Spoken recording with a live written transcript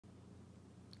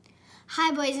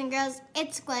Hi boys and girls,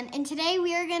 it's Gwen, and today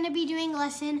we are going to be doing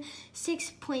lesson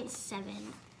 6.7.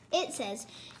 It says,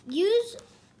 use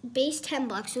base 10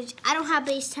 blocks, which I don't have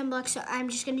base 10 blocks, so I'm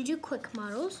just going to do quick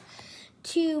models.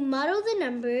 To model the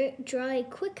number, draw a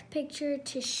quick picture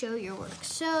to show your work.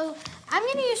 So I'm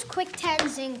going to use quick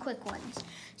 10s and quick 1s.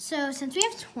 So since we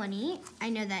have 20, I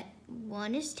know that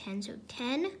 1 is 10, so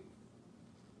 10,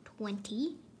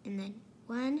 20, and then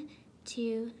 1,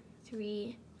 2,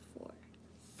 3, 4,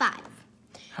 5.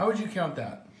 How would you count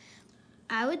that?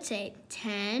 I would say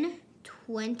 10,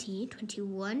 20,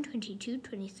 21, 22,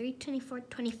 23, 24,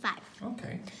 25.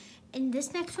 Okay. And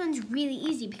this next one's really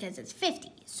easy because it's 50.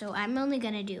 So I'm only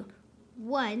going to do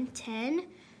 1, 10,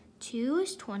 2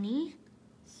 is 20,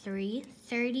 3,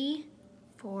 30,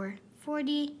 4,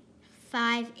 40,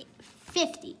 5,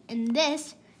 50. And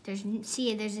this, there's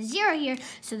a 0 here,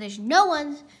 so there's no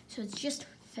ones, so it's just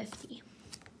 50.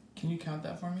 Can you count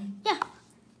that for me? Yeah.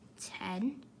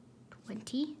 10,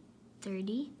 20,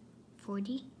 30,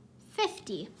 40,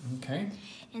 50. Okay.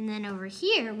 And then over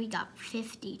here, we got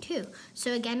 52.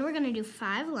 So again, we're going to do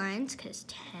 5 lines because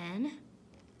 10,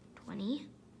 20,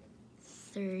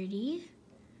 30,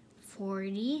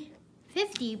 40,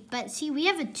 50. But see, we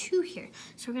have a 2 here.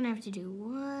 So we're going to have to do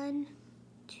 1,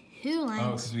 2 lines.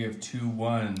 Oh, because we have 2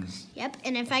 1s. Yep.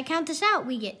 And if I count this out,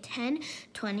 we get 10,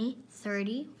 20,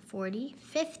 30, 40,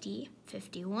 50,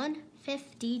 51,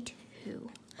 52.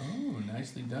 Oh,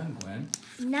 nicely done, Gwen.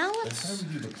 Now That's how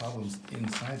we do the problems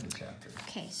inside the chapter.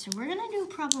 Okay, so we're gonna do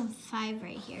problem 5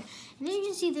 right here. And as you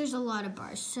can see, there's a lot of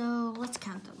bars. So let's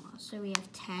count them all. So we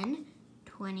have 10,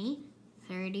 20,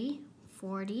 30,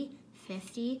 40,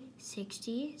 50,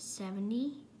 60,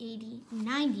 70, 80,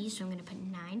 90. So I'm gonna put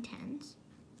 9 10s.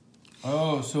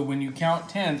 Oh, so when you count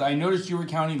 10s, I noticed you were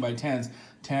counting by 10s.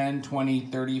 10, 20,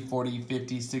 30, 40,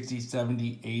 50, 60,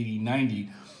 70, 80, 90.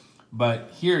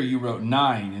 But here you wrote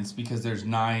 9. It's because there's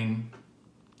 9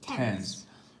 10s.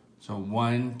 So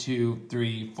 1, 2,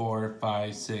 3, 4,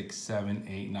 5, 6, 7,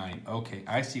 8, 9. Okay,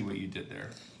 I see what you did there.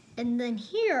 And then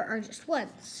here are just 1s.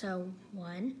 So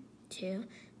 1, 2,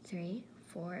 3,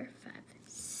 4, 5,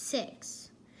 6.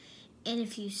 And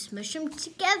if you smush them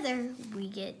together, we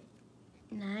get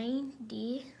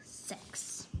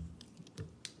 96.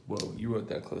 Whoa, you wrote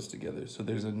that close together. So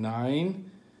there's a 9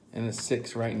 and a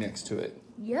 6 right next to it.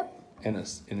 Yep. And a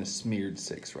smeared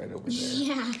 6 right over there.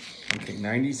 Yeah. Okay,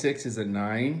 96 is a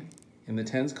 9 in the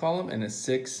 10s column and a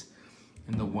 6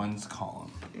 in the 1s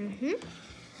column. Mm-hmm.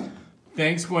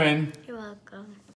 Thanks, Gwen. You're welcome.